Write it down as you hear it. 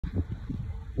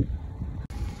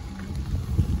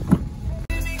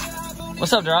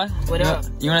What's up, Gerard? What up?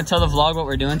 You want to tell the vlog what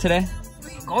we're doing today?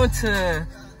 Going to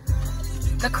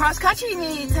the cross-country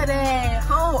meet today.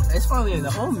 It's probably the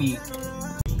home meet.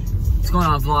 What's going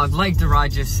on, vlog? Like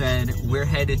Gerard just said, we're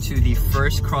headed to the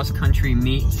first cross-country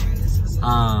meet.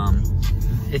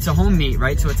 It's a home meet,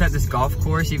 right? So it's at this golf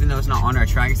course, even though it's not on our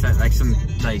track. It's at like some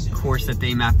course that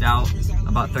they mapped out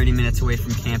about 30 minutes away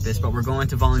from campus. But we're going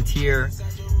to volunteer,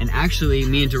 and actually,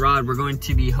 me and Gerard, we're going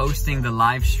to be hosting the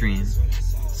live stream.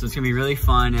 So it's gonna be really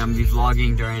fun, and I'm gonna be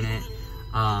vlogging during it.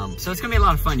 So it's gonna be a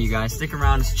lot of fun, you guys. Stick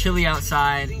around, it's chilly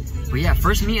outside. But yeah,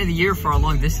 first meet of the year for our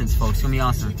long distance, folks. It's gonna be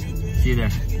awesome. See you there.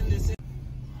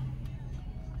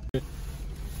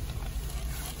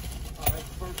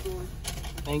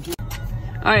 Thank you.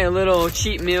 All right, a little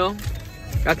cheat meal.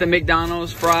 Got the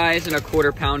McDonald's fries and a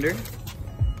quarter pounder.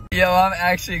 Yo, I'm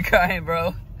actually crying,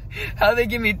 bro. How'd they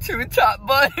give me 2 top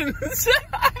buttons?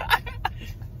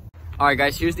 All right,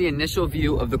 guys, here's the initial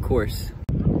view of the course.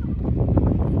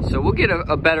 So we'll get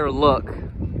a better look,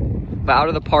 but out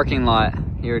of the parking lot,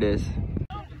 here it is.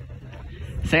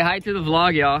 Say hi to the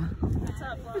vlog, y'all. What's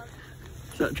up, vlog?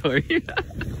 What's up, Tori?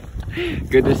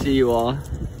 Good to see you all.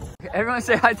 Everyone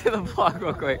say hi to the vlog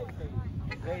real quick.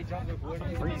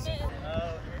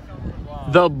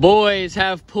 The boys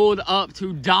have pulled up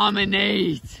to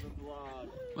dominate.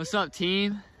 What's up,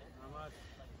 team?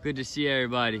 Good to see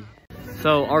everybody.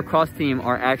 So our cross team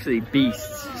are actually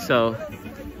beasts. So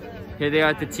here they are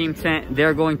at the team tent.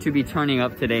 They're going to be turning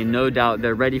up today, no doubt.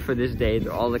 They're ready for this day.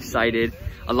 They're all excited.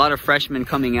 A lot of freshmen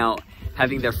coming out,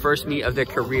 having their first meet of their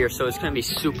career. So it's gonna be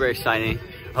super exciting.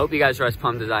 I hope you guys are as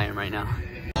pumped as I am right now.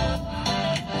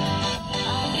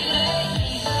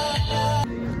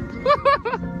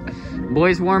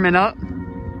 Boys warming up.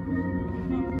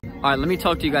 All right, let me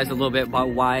talk to you guys a little bit about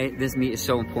why this meet is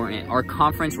so important. Our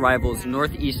conference rivals,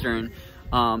 Northeastern,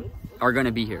 are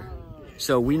gonna be here.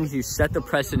 So we need to set the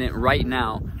precedent right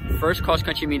now. First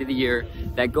cross-country meet of the year,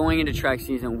 that going into track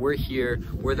season, we're here,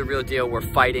 we're the real deal, we're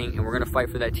fighting, and we're gonna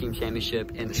fight for that team championship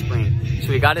in the spring. So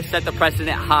we gotta set the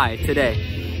precedent high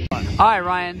today. All right,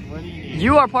 Ryan,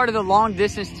 you are part of the long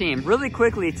distance team. Really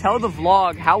quickly, tell the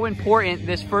vlog how important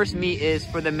this first meet is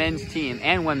for the men's team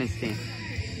and women's team.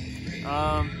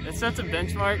 It sets a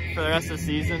benchmark for the rest of the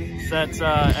season, sets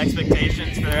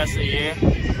expectations for the rest of the year.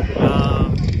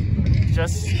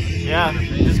 Just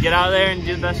get out there and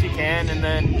do the best you can, and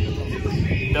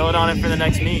then build on it for the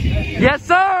next meet. Yes,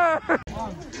 sir!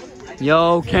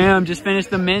 Yo, Cam, just finished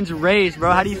the men's race,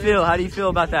 bro. How do you feel? How do you feel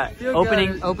about that?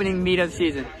 Opening meet of the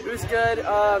season. It was good.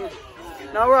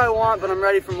 Not where I want, but I'm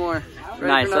ready for more.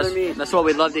 Nice. That's what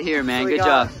we'd love to hear, man. Good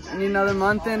job. I need another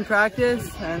month in practice,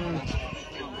 and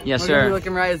yes, we're sir. gonna be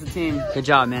looking right as a team. Good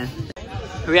job, man.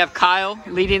 We have Kyle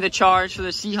leading the charge for the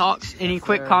Seahawks. Any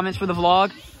quick comments for the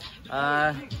vlog?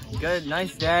 Good.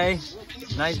 Nice day.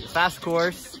 Nice fast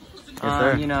course. Yes,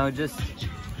 sir. You know, just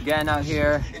getting out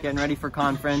here, getting ready for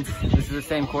conference. This is the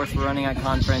same course we're running at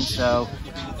conference, so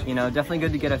you know, definitely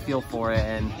good to get a feel for it,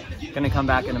 and gonna come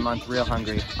back in a month real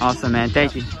hungry. Awesome, man.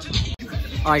 Thank you.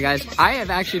 All right, guys, I have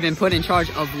actually been put in charge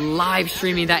of live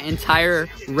streaming that entire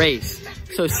race.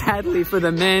 So sadly for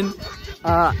the men,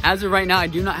 as of right now, I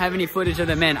do not have any footage of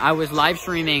the men. I was live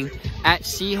streaming at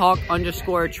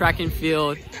Seahawk_track_and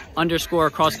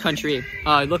field_cross-country.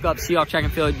 Look up Seahawk track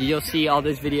and field. You'll see all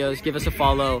those videos. Give us a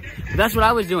follow. But that's what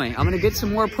I was doing. I'm gonna get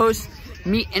some more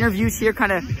post-meet interviews here,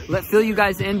 kind of fill you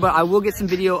guys in, but I will get some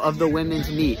video of the women's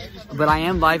meet. But I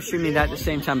am live streaming that at the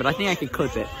same time, but I think I could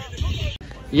clip it.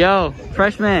 Yo,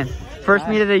 freshman, first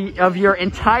meet of your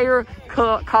entire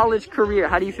college career.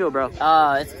 How do you feel, bro?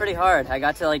 It's pretty hard. I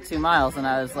got to like 2 miles and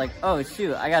I was like, oh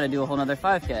shoot, I gotta do a whole nother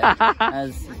 5K. I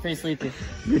was pretty sleepy.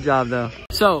 Good job though.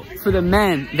 So for the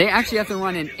men, they actually have to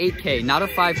run an 8K, not a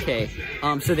 5K.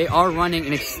 So they are running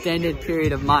an extended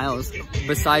period of miles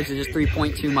besides the just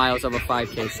 3.2 miles of a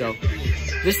 5K. So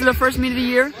this is the first meet of the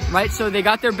year, right? So they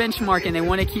got their benchmark and they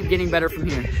want to keep getting better from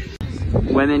here.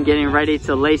 Women getting ready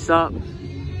to lace up.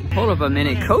 Hold up a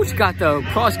minute. Coach got the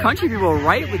cross-country people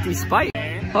right with these spikes.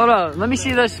 Hold up. Let me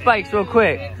see those spikes real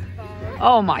quick.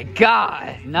 Oh my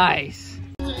God. Nice.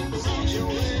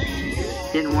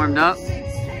 Getting warmed up.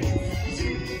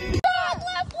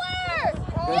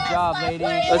 Good job, ladies.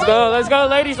 Let's go,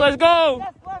 ladies, let's go!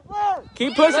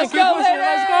 Keep pushing, keep pushing,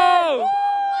 let's go!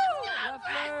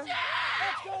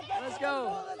 Let's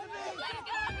go.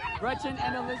 Gretchen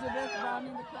and Elizabeth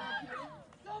rounding the crowd.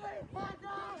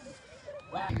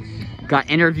 Got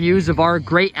interviews of our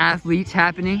great athletes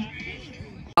happening.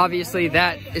 Obviously,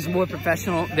 that is more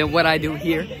professional than what I do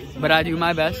here, but I do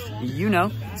my best, you know.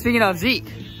 Speaking of Zeke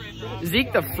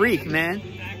the freak, man.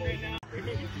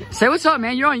 Say what's up,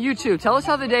 man. You're on YouTube. Tell us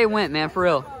how the day went, man, for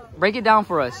real. Break it down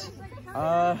for us.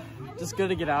 Just good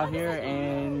to get out here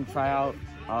and try out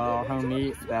our home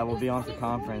meet that will be on for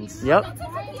conference. Yep.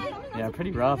 Yeah, pretty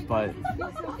rough, but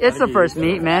It's the first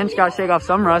meet, man. Just gotta shake off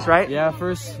some rust, right? yeah,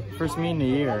 first meet in the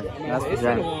year. That's for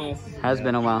sure. Has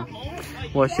been a while.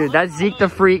 Well, shoot, that's Zeke the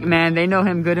Freak, man. They know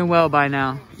him good and well by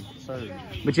now.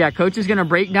 But yeah, Coach is gonna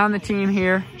break down the team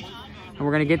here, and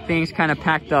we're gonna get things kind of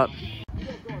packed up.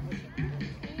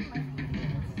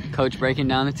 Coach breaking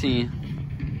down the team.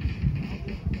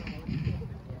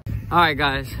 All right,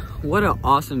 guys, what an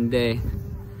awesome day.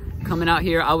 Coming out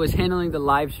here, I was handling the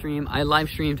live stream. I live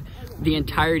streamed the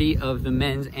entirety of the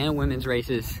men's and women's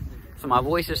races. So my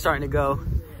voice is starting to go.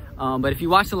 But if you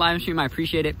watch the live stream, I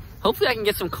appreciate it. Hopefully I can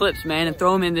get some clips, man, and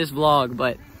throw them in this vlog.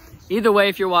 But either way,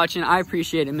 if you're watching, I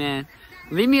appreciate it, man.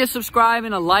 Leave me a subscribe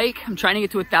and a like. I'm trying to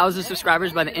get to 1,000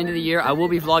 subscribers by the end of the year. I will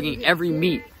be vlogging every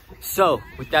meet. So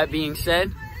with that being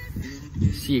said,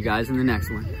 see you guys in the next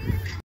one.